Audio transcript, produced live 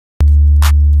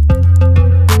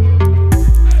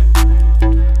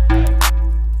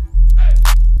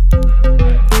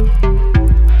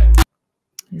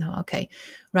Okay,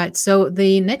 right. So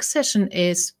the next session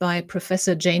is by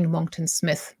Professor Jane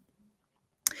Monckton-Smith.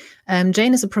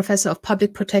 Jane is a professor of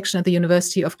public protection at the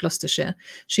University of Gloucestershire.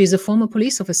 She is a former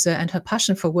police officer, and her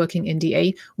passion for working in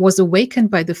DA was awakened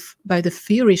by the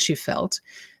fury she felt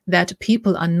that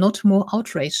people are not more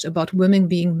outraged about women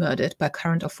being murdered by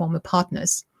current or former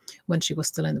partners when she was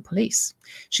still in the police.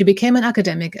 She became an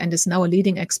academic and is now a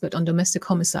leading expert on domestic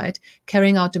homicide,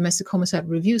 carrying out domestic homicide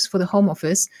reviews for the Home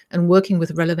Office and working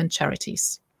with relevant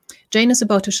charities. Jane is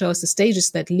about to show us the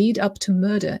stages that lead up to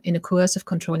murder in a coercive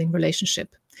controlling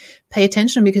relationship. Pay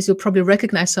attention, because you'll probably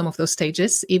recognize some of those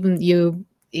stages, even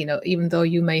though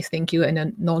you may think you're in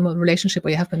a normal relationship or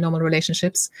you have been normal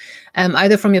relationships,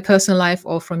 either from your personal life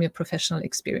or from your professional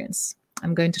experience.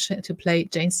 I'm going to play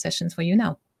Jane's sessions for you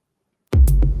now.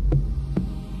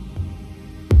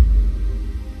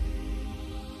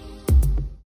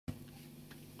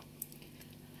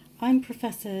 I'm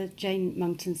Professor Jane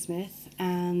Monckton-Smith,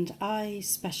 and I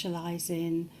specialise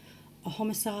in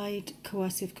homicide,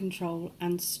 coercive control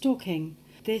and stalking.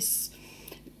 This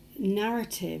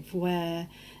narrative where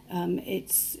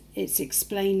it's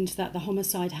explained that the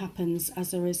homicide happens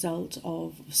as a result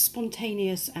of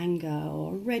spontaneous anger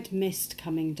or red mist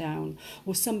coming down,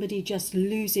 or somebody just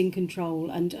losing control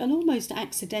and almost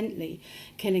accidentally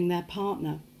killing their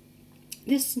partner.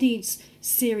 This needs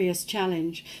serious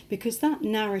challenge, because that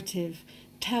narrative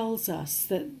tells us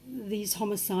that these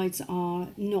homicides are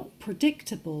not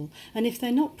predictable. And if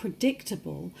they're not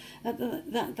predictable,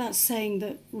 that's saying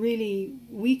that really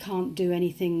we can't do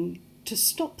anything to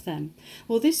stop them.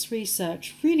 Well, this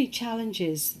research really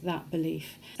challenges that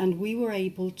belief, and we were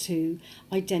able to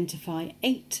identify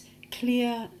 8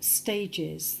 clear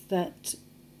stages that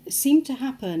seem to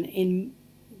happen in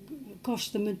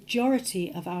the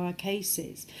majority of our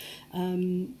cases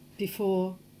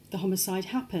before the homicide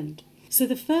happened. So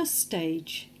the first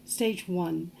stage, stage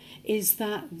 1, is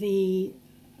that the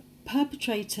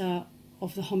perpetrator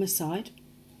of the homicide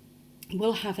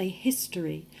will have a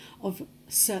history of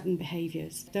certain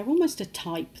behaviours. They're almost a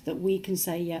type that we can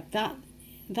say, yeah,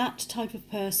 that type of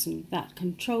person, that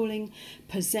controlling,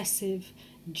 possessive,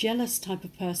 jealous type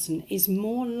of person is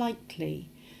more likely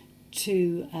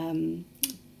to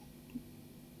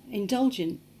indulge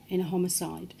in a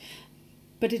homicide.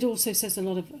 But it also says a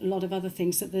lot of other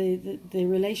things, that the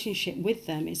relationship with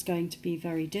them is going to be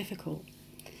very difficult.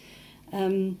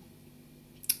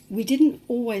 We didn't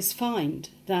always find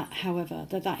that, however,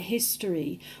 that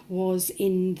history was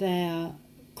in their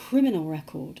criminal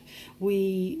record.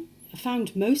 We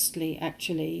found mostly,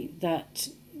 actually, that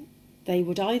they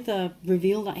would either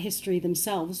reveal that history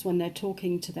themselves when they're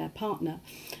talking to their partner,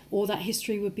 or that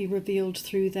history would be revealed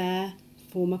through their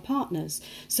former partners.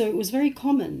 So it was very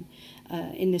common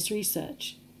in this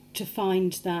research to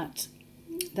find that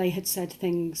they had said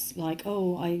things like,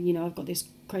 oh, I've got this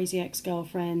crazy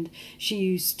ex-girlfriend, she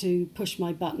used to push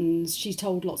my buttons, she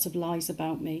told lots of lies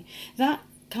about me. That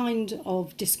kind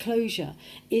of disclosure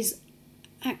is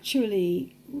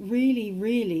actually really,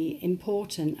 really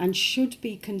important and should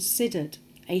be considered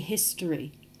a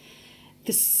history.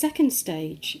 The second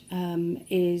stage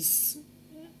is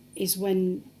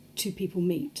when 2 people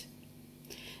meet.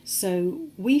 So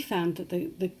we found that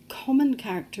the common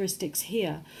characteristics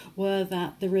here were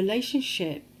that the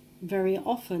relationship very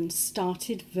often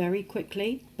started very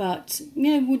quickly, but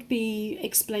would be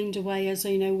explained away as,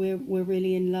 we're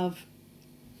really in love,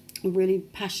 we're really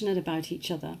passionate about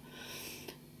each other.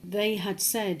 They had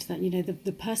said that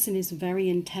the person is very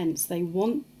intense, they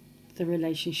want the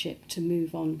relationship to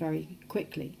move on very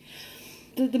quickly.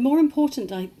 The more important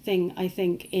thing, I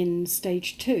think, in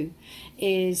stage 2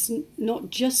 is not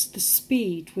just the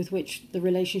speed with which the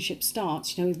relationship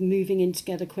starts, moving in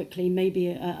together quickly, maybe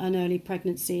an early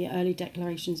pregnancy, early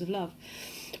declarations of love,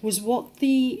 was what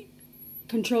the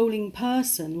controlling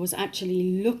person was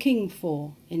actually looking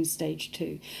for in stage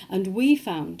 2. And we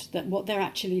found that what they're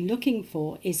actually looking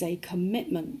for is a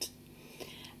commitment.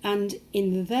 And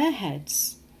in their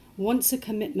heads, once a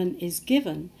commitment is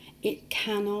given, it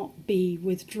cannot be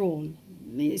withdrawn.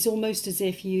 It's almost as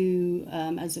if you,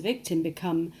 as a victim,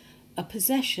 become a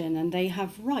possession and they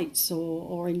have rights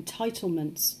or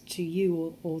entitlements to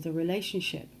you or the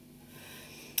relationship.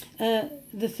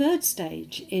 The third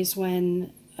stage is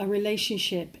when a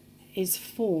relationship is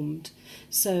formed.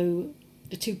 So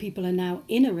the 2 people are now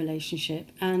in a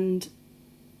relationship, and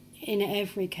in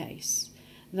every case,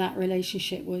 that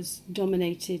relationship was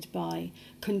dominated by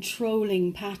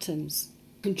controlling patterns.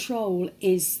 Control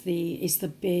is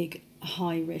the big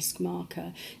high risk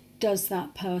marker. Does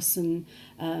that person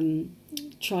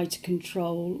try to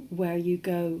control where you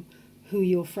go, who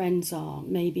your friends are,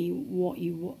 maybe what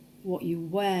you what you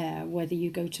wear, whether you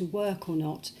go to work or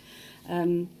not.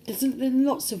 There's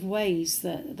lots of ways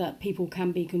that people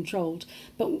can be controlled,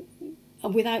 but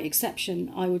without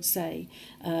exception, I would say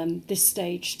this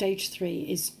stage 3,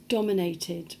 is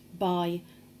dominated by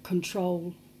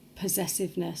control,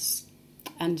 possessiveness,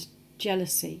 and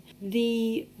jealousy.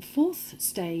 The 4th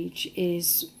stage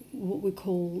is what we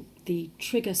call the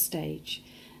trigger stage.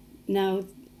 Now,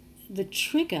 the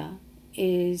trigger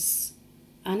is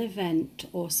an event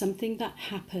or something that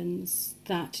happens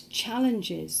that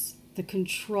challenges the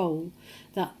control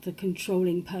that the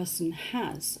controlling person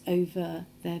has over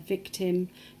their victim,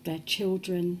 their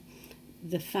children,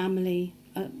 the family,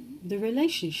 the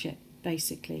relationship,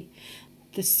 basically.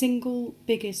 The single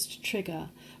biggest trigger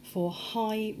for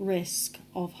high risk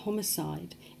of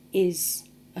homicide is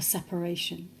a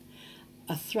separation,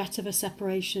 a threat of a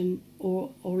separation,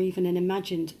 or even an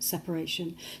imagined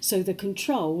separation. So the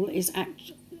control is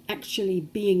actually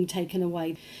being taken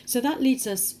away. So that leads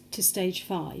us to stage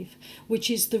 5, which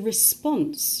is the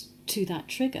response to that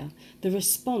trigger, the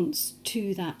response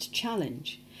to that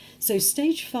challenge. So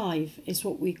stage 5 is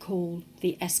what we call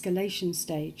the escalation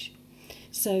stage.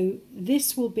 So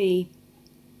this will be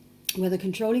where the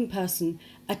controlling person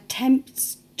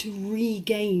attempts to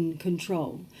regain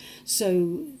control.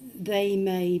 So they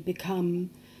may become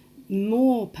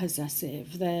more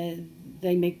possessive, they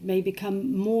may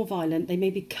become more violent, they may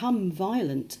become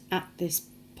violent at this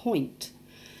point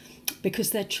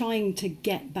because they're trying to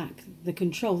get back the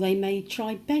control. They may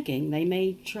try begging, they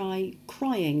may try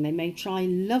crying, they may try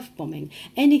love bombing,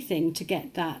 anything to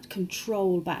get that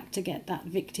control back, to get that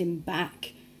victim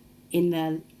back in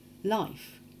their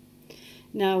life.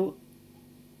 Now,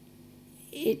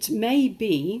 it may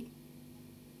be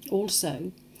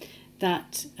also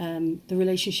that the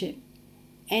relationship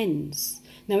ends.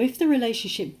 Now, if the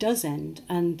relationship does end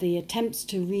and the attempts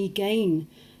to regain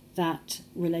that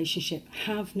relationship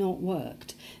have not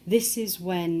worked, this is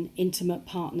when intimate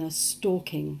partner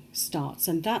stalking starts.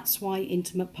 And that's why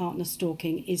intimate partner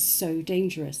stalking is so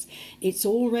dangerous. It's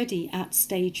already at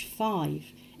stage 5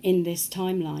 in this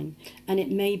timeline, and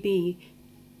it may be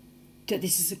that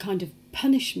this is a kind of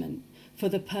punishment for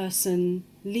the person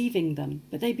leaving them,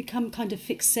 but they become kind of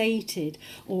fixated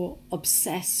or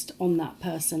obsessed on that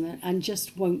person and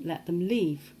just won't let them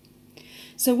leave.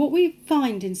 So what we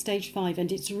find in stage 5,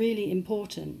 and it's really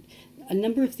important, a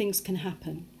number of things can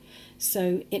happen.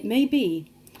 So it may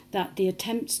be that the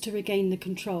attempts to regain the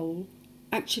control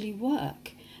actually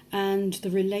work and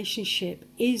the relationship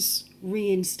is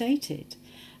reinstated.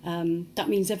 That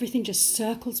means everything just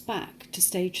circles back to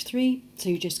stage 3, so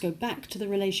you just go back to the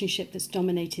relationship that's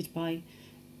dominated by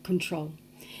control.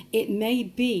 It may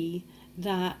be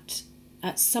that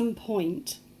at some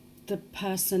point the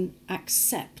person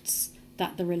accepts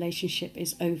that the relationship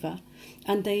is over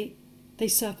and they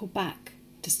circle back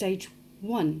to stage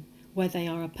 1, where they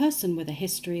are a person with a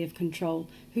history of control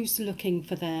who's looking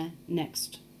for their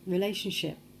next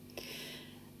relationship.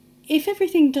 If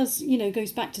everything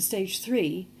goes back to stage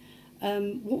 3,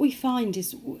 what we find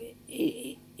is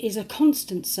a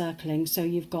constant circling. So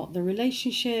you've got the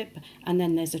relationship, and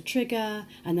then there's a trigger,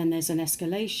 and then there's an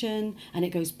escalation, and it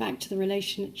goes back to the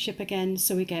relationship again.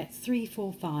 So we get 3,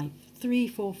 4, 5, 3,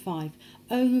 4, 5,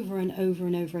 over and over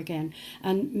and over again.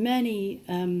 And many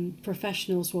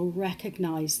professionals will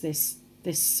recognise this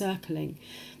circling,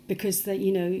 because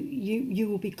you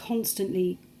will be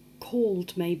constantly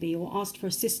called maybe or asked for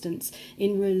assistance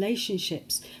in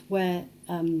relationships where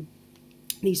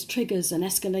these triggers and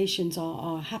escalations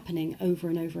are happening over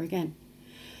and over again.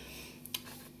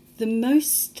 The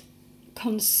most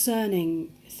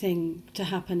concerning thing to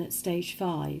happen at stage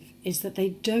 5 is that they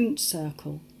don't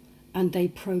circle and they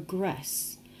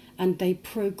progress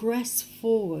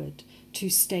forward to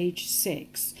stage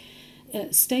 6.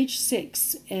 Stage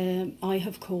 6 I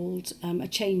have called a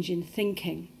change in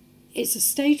thinking. It's a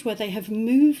stage where they have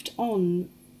moved on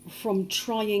from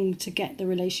trying to get the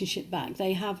relationship back.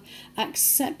 They have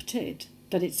accepted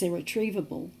that it's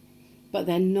irretrievable, but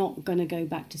they're not going to go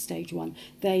back to stage 1.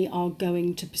 They are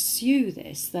going to pursue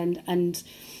this. And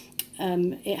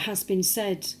it has been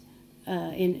said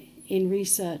in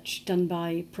research done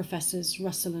by Professors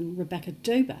Russell and Rebecca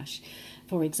Dobash,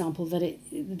 for example, that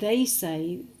they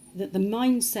say that the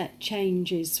mindset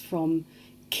changes from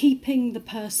keeping the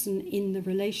person in the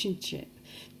relationship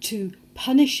to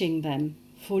punishing them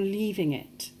for leaving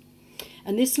it.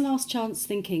 And this last chance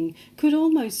thinking could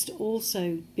almost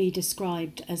also be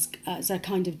described as a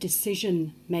kind of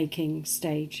decision-making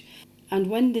stage. And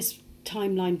when this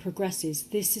timeline progresses,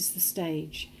 this is the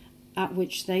stage at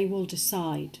which they will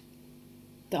decide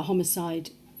that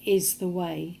homicide is the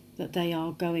way that they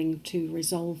are going to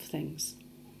resolve things.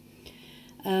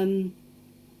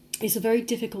 It's a very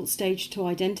difficult stage to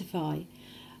identify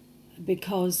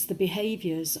because the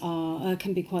behaviours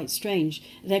can be quite strange.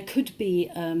 There could be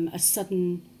a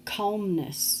sudden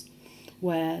calmness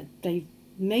where they've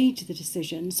made the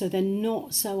decision, so they're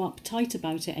not so uptight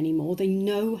about it anymore. They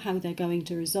know how they're going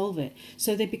to resolve it,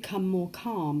 so they become more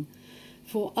calm.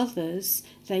 For others,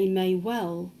 they may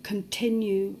well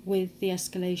continue with the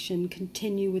escalation,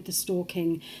 continue with the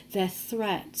stalking. Their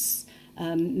threats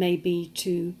may be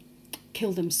to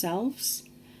kill themselves.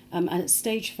 And at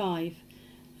stage 5,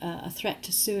 a threat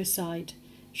to suicide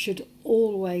should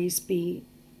always be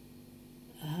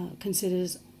considered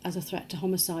as a threat to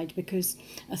homicide, because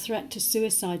a threat to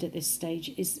suicide at this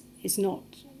stage is not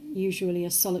usually a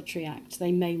solitary act.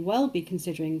 They may well be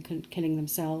considering killing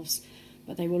themselves,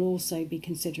 but they will also be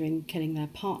considering killing their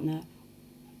partner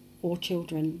or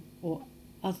children or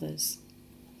others.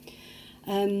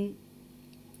 But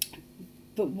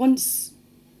once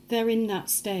they're in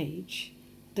that stage,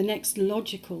 the next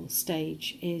logical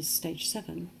stage is stage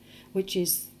 7, which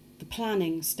is the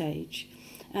planning stage.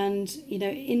 And, you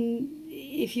know,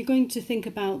 if you're going to think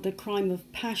about the crime of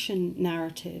passion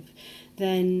narrative,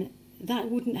 then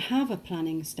that wouldn't have a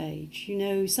planning stage. You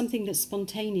know, something that's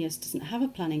spontaneous doesn't have a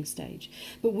planning stage.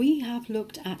 But we have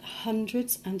looked at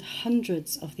hundreds and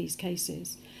hundreds of these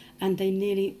cases, and they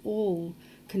nearly all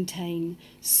contain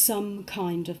some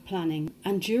kind of planning.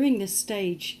 And during this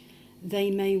stage,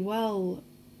 they may well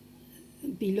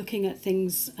be looking at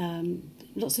things,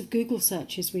 lots of Google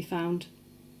searches we found,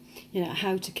 you know,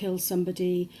 how to kill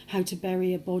somebody, how to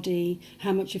bury a body,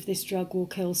 how much of this drug will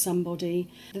kill somebody.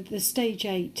 The stage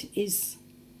 8 is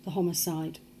the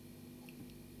homicide.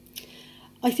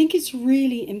 I think it's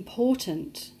really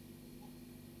important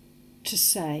to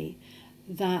say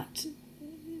that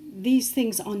these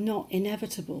things are not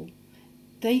inevitable.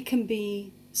 They can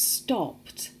be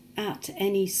stopped at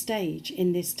any stage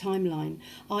in this timeline.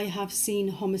 I have seen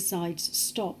homicides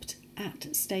stopped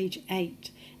at stage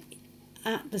 8,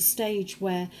 at the stage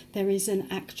where there is an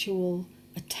actual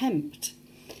attempt.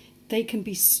 They can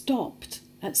be stopped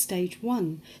at stage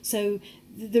 1. So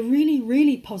the really,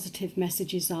 really positive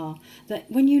messages are that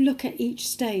when you look at each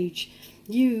stage,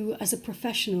 you as a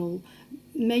professional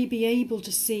may be able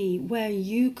to see where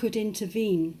you could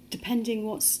intervene, depending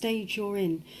what stage you're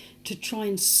in, to try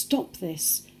and stop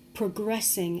this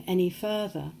progressing any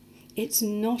further. It's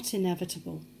not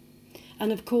inevitable.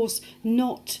 And of course,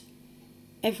 not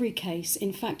every case,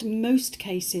 in fact, most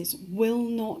cases will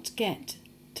not get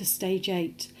to stage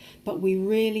 8, but we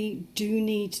really do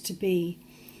need to be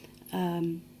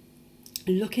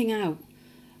looking out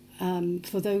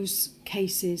for those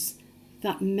cases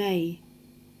that may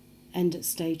end at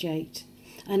stage 8.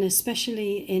 And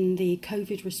especially in the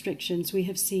COVID restrictions, we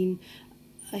have seen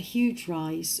a huge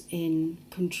rise in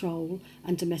control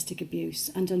and domestic abuse,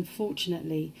 and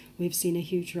unfortunately we've seen a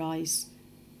huge rise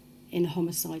in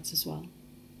homicides as well.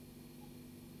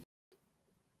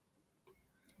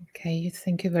 Okay,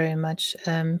 thank you very much,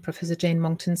 Professor Jane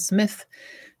Monckton-Smith.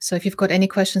 So if you've got any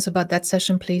questions about that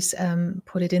session, please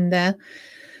put it in there.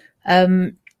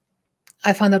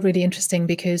 I found that really interesting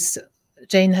because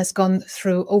Jane has gone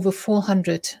through over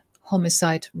 400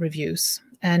 homicide reviews,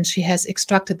 and she has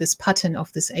extracted this pattern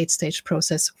of this 8-stage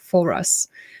process for us.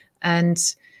 And,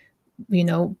 you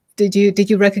know, did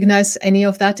you recognize any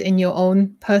of that in your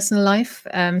own personal life?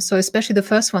 So especially the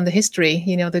first one, the history,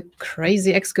 you know, the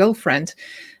crazy ex-girlfriend.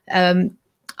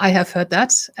 I have heard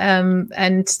that,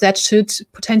 and that should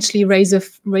potentially raise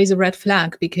a red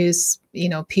flag, because, you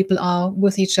know, people are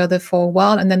with each other for a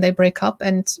while and then they break up,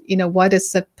 and, you know, why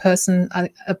does that person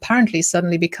apparently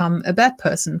suddenly become a bad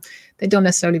person? They don't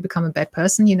necessarily become a bad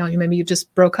person, you know, maybe you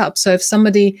just broke up. So if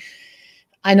somebody,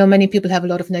 I know many people have a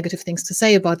lot of negative things to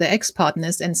say about their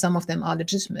ex-partners, and some of them are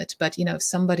legitimate, but, you know, if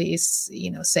somebody is, you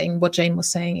know, saying what Jane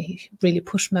was saying, he really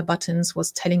pushed my buttons,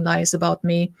 was telling lies about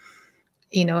me,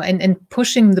 you know, and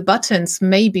pushing the buttons,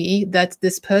 maybe that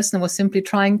this person was simply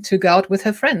trying to go out with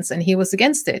her friends and he was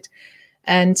against it.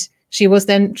 And she was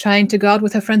then trying to go out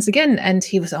with her friends again, and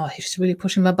he was, oh, she's really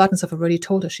pushing my buttons. I've already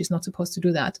told her she's not supposed to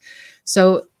do that.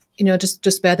 So, you know,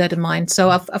 just bear that in mind. So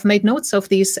I've made notes of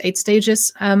these 8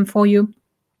 stages for you.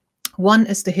 1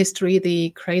 is the history,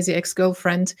 the crazy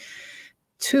ex-girlfriend.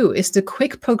 2 is the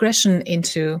quick progression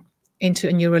into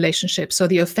a new relationship. So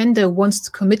the offender wants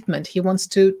commitment. He wants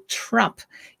to trap.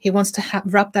 He wants to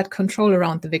wrap that control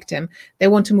around the victim. They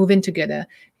want to move in together.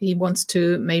 He wants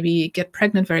to maybe get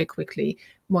pregnant very quickly,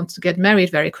 wants to get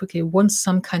married very quickly, wants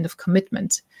some kind of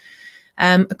commitment.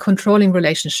 A controlling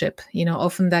relationship, you know,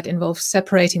 often that involves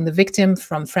separating the victim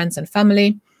from friends and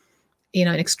family. in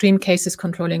extreme cases,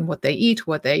 controlling what they eat,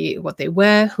 what they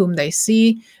wear, whom they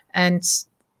see, and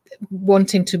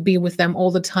wanting to be with them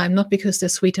all the time, not because they're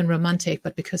sweet and romantic,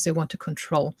 but because they want to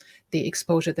control the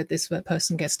exposure that this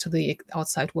person gets to the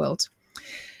outside world.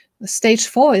 Stage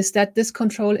 4 is that this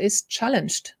control is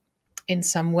challenged in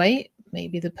some way.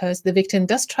 Maybe the victim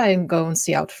does try and go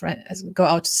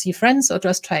out to see friends, or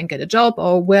just try and get a job,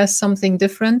 or wear something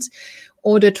different,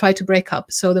 or they try to break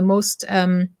up. So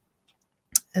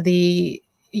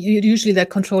usually that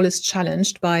control is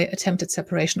challenged by attempted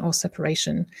separation or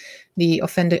separation. The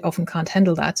offender often can't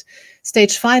handle that.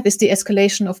 Stage 5 is the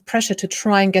escalation of pressure to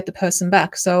try and get the person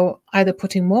back. So either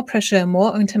putting more pressure,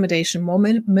 more intimidation, more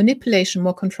manipulation,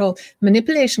 more control.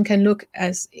 Manipulation can look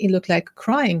like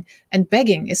crying and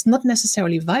begging. It's not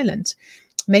necessarily violent.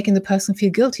 Making the person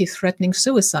feel guilty, threatening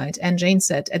suicide. And Jane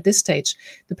said at this stage,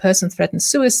 the person threatens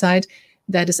suicide.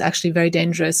 That is actually very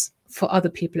dangerous for other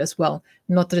people as well,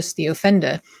 not just the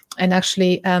offender. And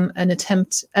actually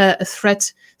a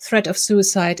threat of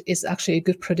suicide is actually a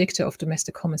good predictor of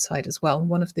domestic homicide as well,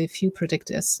 one of the few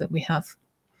predictors that we have.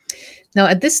 Now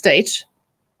at this stage,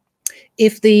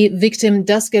 if the victim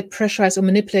does get pressurized or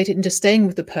manipulated into staying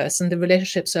with the person, the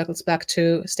relationship circles back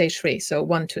to stage 3, so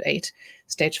 1 to 8.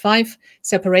 Stage 5,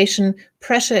 separation,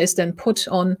 pressure is then put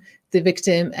on the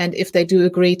victim, and if they do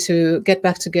agree to get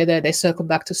back together, they circle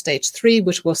back to stage 3,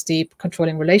 which was the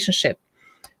controlling relationship.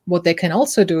 What they can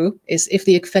also do is, if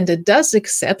the offender does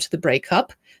accept the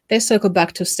breakup, they circle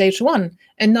back to stage 1,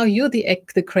 and now you're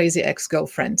the crazy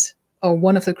ex-girlfriend, or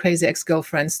one of the crazy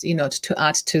ex-girlfriends, to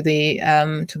add to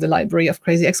the library of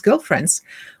crazy ex-girlfriends.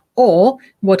 Or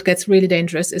what gets really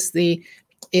dangerous is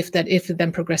if it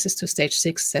then progresses to stage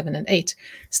 6, 7, and 8.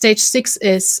 Stage 6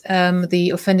 is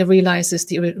the offender realizes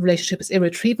the relationship is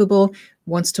irretrievable,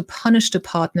 wants to punish the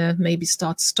partner, maybe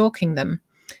start stalking them.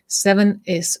 7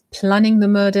 is planning the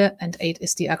murder, and 8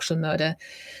 is the actual murder.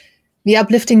 The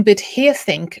uplifting bit here,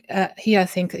 I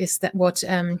think, is that what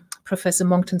Professor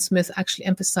Monckton-Smith actually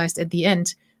emphasized at the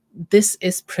end. This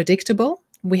is predictable.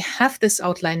 We have this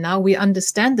outline now. We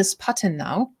understand this pattern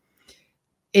now.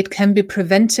 It can be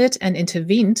prevented and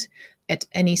intervened at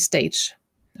any stage.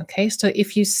 Okay, so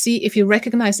if you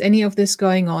recognize any of this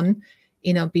going on,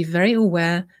 be very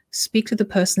aware, speak to the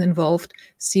person involved,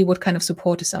 see what kind of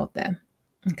support is out there.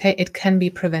 Okay, it can be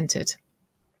prevented.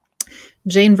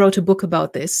 Jane wrote a book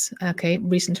about this, okay,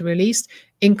 recently released,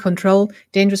 In Control,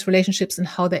 Dangerous Relationships and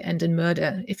How They End in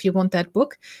Murder. If you want that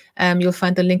book, you'll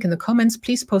find the link in the comments.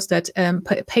 Please paste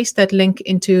that link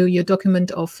into your document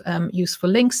of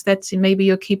useful links that maybe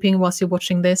you're keeping whilst you're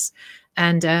watching this,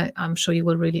 and I'm sure you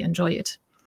will really enjoy it.